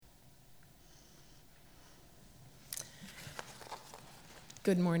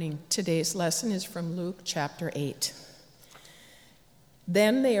Good morning. Today's lesson is from Luke chapter 8.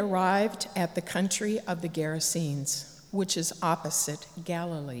 Then they arrived at the country of the Gerasenes, which is opposite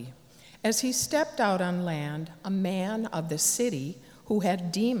Galilee. As he stepped out on land, a man of the city who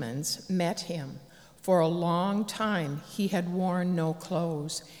had demons met him. For a long time he had worn no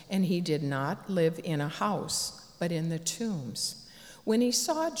clothes, and he did not live in a house, but in the tombs. When he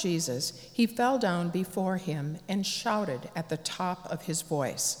saw Jesus, he fell down before him and shouted at the top of his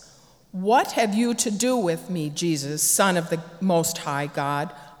voice, "What have you to do with me, Jesus, Son of the Most High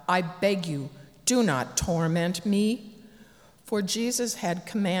God? I beg you, do not torment me." For Jesus had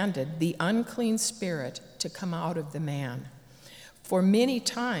commanded the unclean spirit to come out of the man. For many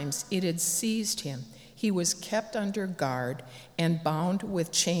times it had seized him. He was kept under guard and bound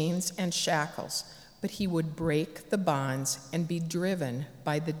with chains and shackles, but he would break the bonds and be driven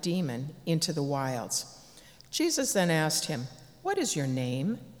by the demon into the wilds. Jesus then asked him, "What is your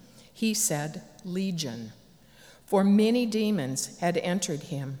name?" He said, "Legion," for many demons had entered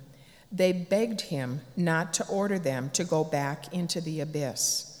him. They begged him not to order them to go back into the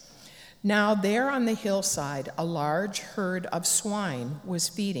abyss. Now there on the hillside, a large herd of swine was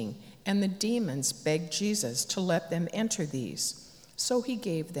feeding, and the demons begged Jesus to let them enter these. So he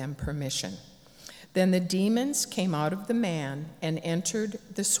gave them permission. Then the demons came out of the man and entered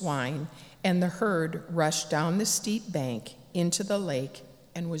the swine, and the herd rushed down the steep bank into the lake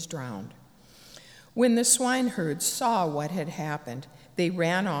and was drowned. When the swineherds saw what had happened, they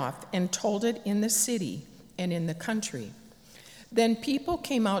ran off and told it in the city and in the country. Then people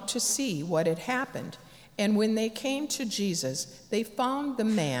came out to see what had happened, and when they came to Jesus, they found the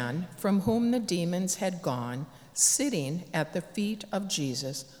man from whom the demons had gone sitting at the feet of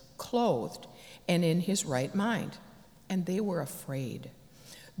Jesus, clothed and in his right mind, and they were afraid.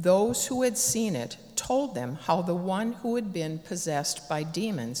 Those who had seen it told them how the one who had been possessed by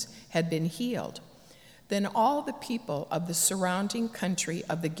demons had been healed. Then all the people of the surrounding country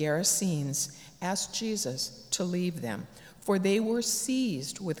of the Gerasenes asked Jesus to leave them, for they were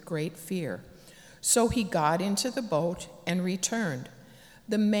seized with great fear. So he got into the boat and returned.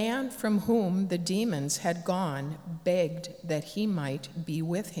 The man from whom the demons had gone begged that he might be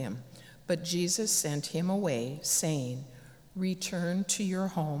with him. But Jesus sent him away, saying, "Return to your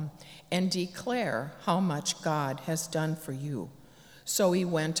home and declare how much God has done for you." So he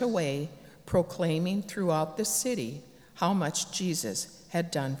went away, proclaiming throughout the city how much Jesus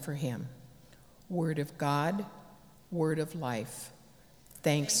had done for him. Word of God, word of life.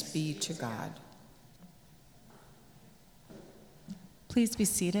 Thanks be to God. Please be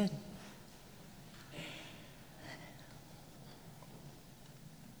seated.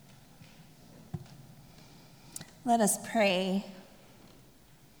 Let us pray.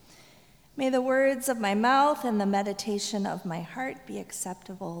 May the words of my mouth and the meditation of my heart be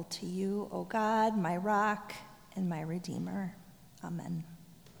acceptable to you, O God, my rock and my redeemer. Amen.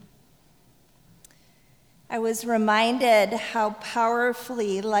 I was reminded how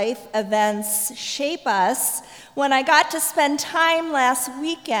powerfully life events shape us when I got to spend time last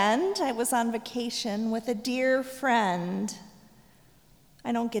weekend. I was on vacation with a dear friend.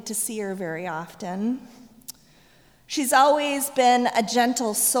 I don't get to see her very often. She's always been a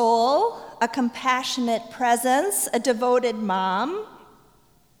gentle soul, a compassionate presence, a devoted mom.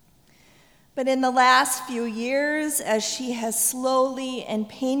 But in the last few years, as she has slowly and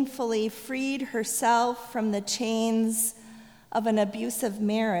painfully freed herself from the chains of an abusive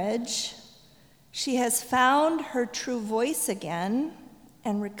marriage, she has found her true voice again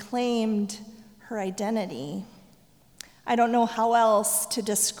and reclaimed her identity. I don't know how else to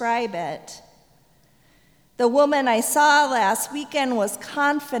describe it. The woman I saw last weekend was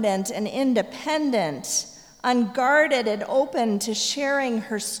confident and independent, unguarded and open to sharing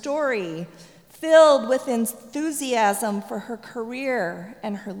her story, filled with enthusiasm for her career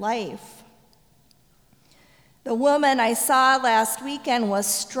and her life. The woman I saw last weekend was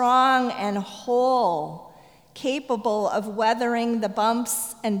strong and whole, capable of weathering the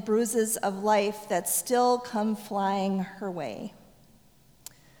bumps and bruises of life that still come flying her way.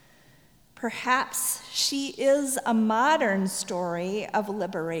 Perhaps she is a modern story of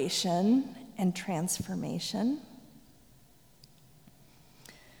liberation and transformation.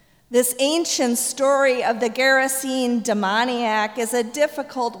 This ancient story of the Gerasene demoniac is a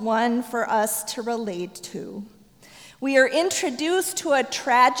difficult one for us to relate to. We are introduced to a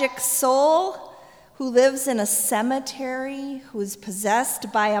tragic soul who lives in a cemetery, who is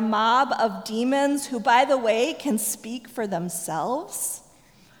possessed by a mob of demons who, by the way, can speak for themselves.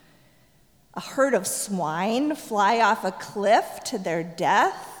 A herd of swine fly off a cliff to their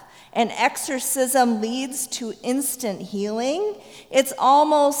death, and exorcism leads to instant healing, it's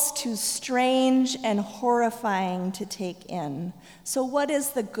almost too strange and horrifying to take in. So what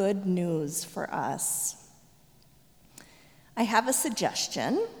is the good news for us? I have a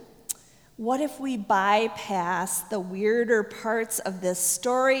suggestion. What if we bypass the weirder parts of this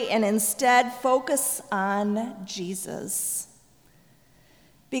story and instead focus on Jesus?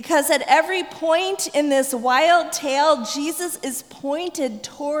 Because at every point in this wild tale, Jesus is pointed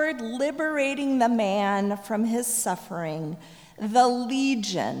toward liberating the man from his suffering. The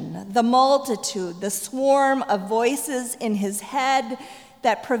legion, the multitude, the swarm of voices in his head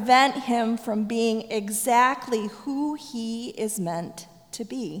that prevent him from being exactly who he is meant to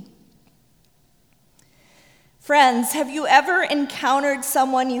be. Friends, have you ever encountered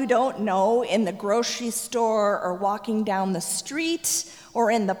someone you don't know in the grocery store or walking down the street or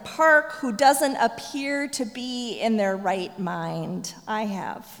in the park who doesn't appear to be in their right mind? I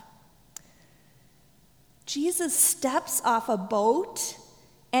have. Jesus steps off a boat,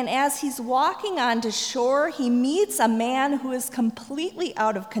 and as he's walking onto shore, he meets a man who is completely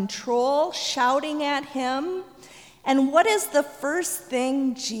out of control, shouting at him. And what is the first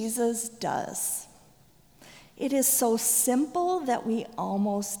thing Jesus does? It is so simple that we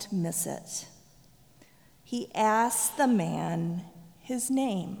almost miss it. He asks the man his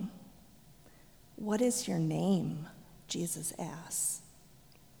name. "What is your name?" Jesus asks.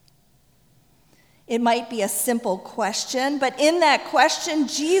 It might be a simple question, but in that question,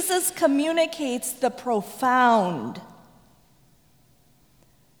 Jesus communicates the profound.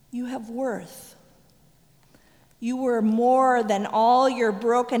 You have worth. You were more than all your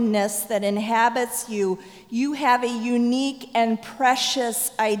brokenness that inhabits you. You have a unique and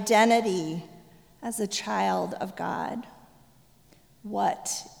precious identity as a child of God.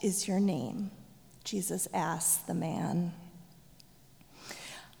 "What is your name?" Jesus asks the man.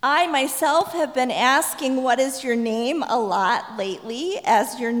 I myself have been asking "what is your name" a lot lately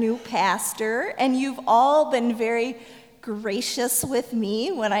as your new pastor, and you've all been very gracious with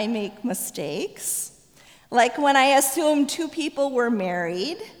me when I make mistakes. Like when I assumed two people were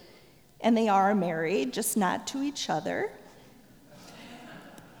married, and they are married, just not to each other.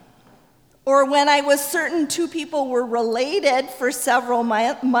 Or when I was certain two people were related for several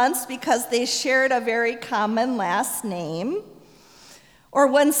months because they shared a very common last name. Or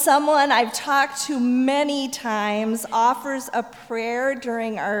when someone I've talked to many times offers a prayer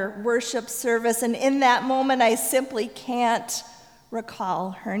during our worship service, and in that moment I simply can't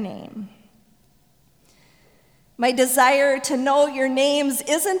recall her name. My desire to know your names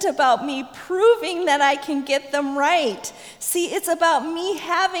isn't about me proving that I can get them right. See, it's about me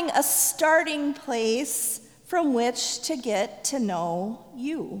having a starting place from which to get to know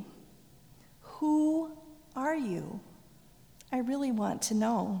you. Who are you? I really want to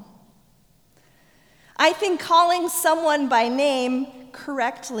know. I think calling someone by name,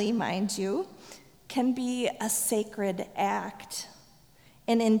 correctly, mind you, can be a sacred act.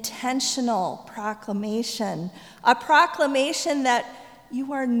 An intentional proclamation, a proclamation that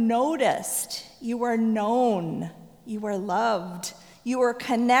you are noticed, you are known, you are loved, you are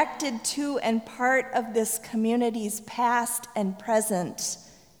connected to and part of this community's past and present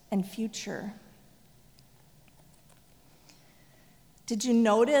and future. Did you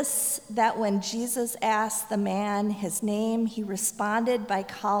notice that when Jesus asked the man his name, he responded by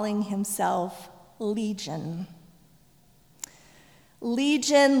calling himself Legion?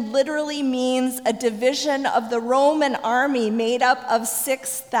 Legion literally means a division of the Roman army made up of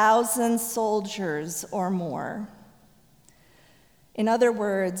 6,000 soldiers or more. In other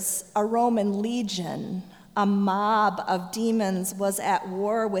words, a Roman legion, a mob of demons, was at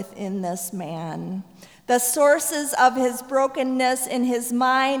war within this man. The sources of his brokenness in his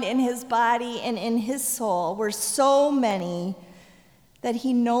mind, in his body, and in his soul were so many that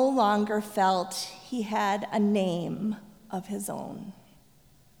he no longer felt he had a name of his own.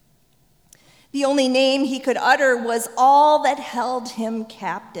 The only name he could utter was all that held him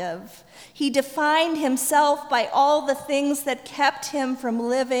captive. He defined himself by all the things that kept him from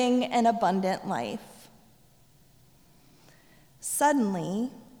living an abundant life.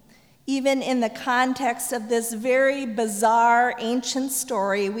 Suddenly, even in the context of this very bizarre ancient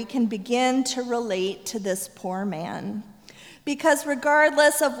story, we can begin to relate to this poor man. Because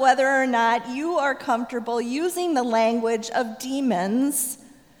regardless of whether or not you are comfortable using the language of demons,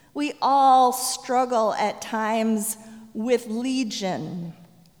 we all struggle at times with legion.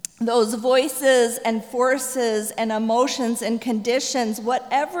 Those voices and forces and emotions and conditions,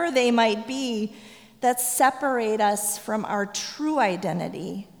 whatever they might be, that separate us from our true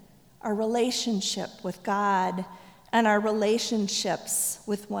identity, our relationship with God, and our relationships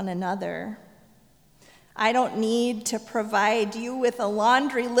with one another. I don't need to provide you with a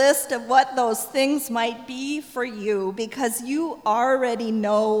laundry list of what those things might be for you, because you already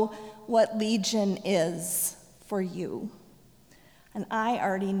know what Legion is for you. And I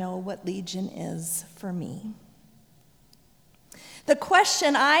already know what Legion is for me. The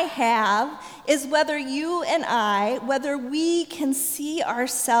question I have is whether you and I, whether we can see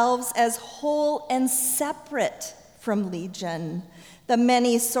ourselves as whole and separate from Legion, the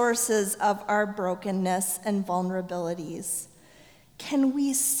many sources of our brokenness and vulnerabilities. Can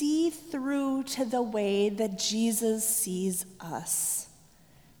we see through to the way that Jesus sees us?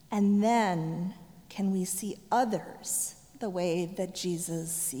 And then can we see others the way that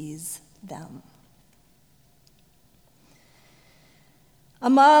Jesus sees them?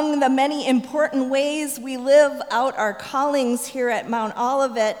 Among the many important ways we live out our callings here at Mount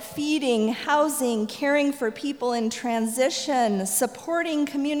Olivet, feeding, housing, caring for people in transition, supporting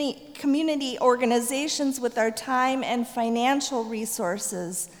community organizations with our time and financial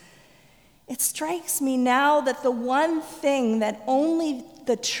resources, it strikes me now that the one thing that only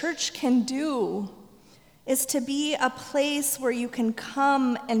the church can do is to be a place where you can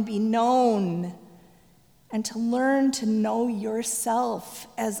come and be known, and to learn to know yourself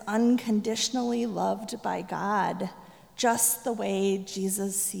as unconditionally loved by God, just the way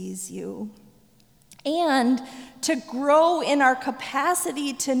Jesus sees you. And to grow in our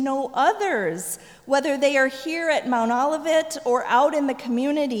capacity to know others, whether they are here at Mount Olivet or out in the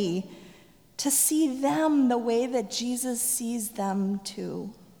community, to see them the way that Jesus sees them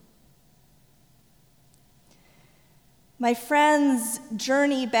too. My friend's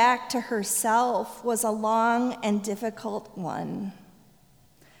journey back to herself was a long and difficult one.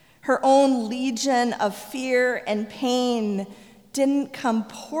 Her own legion of fear and pain didn't come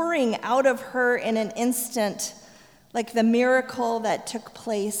pouring out of her in an instant like the miracle that took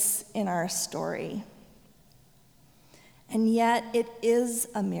place in our story. And yet it is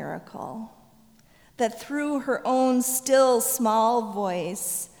a miracle that through her own still small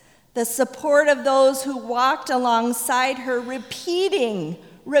voice, the support of those who walked alongside her, repeating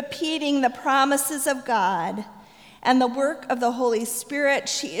the promises of God, and the work of the Holy Spirit,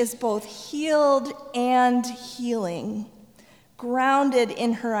 she is both healed and healing, grounded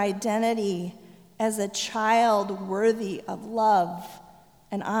in her identity as a child worthy of love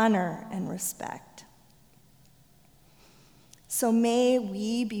and honor and respect. So may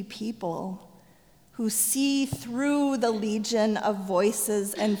we be people who see through the legion of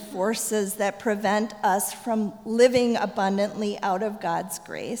voices and forces that prevent us from living abundantly out of God's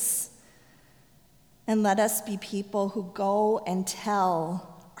grace. And let us be people who go and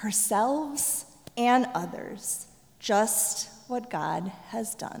tell ourselves and others just what God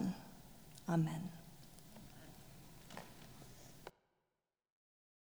has done. Amen.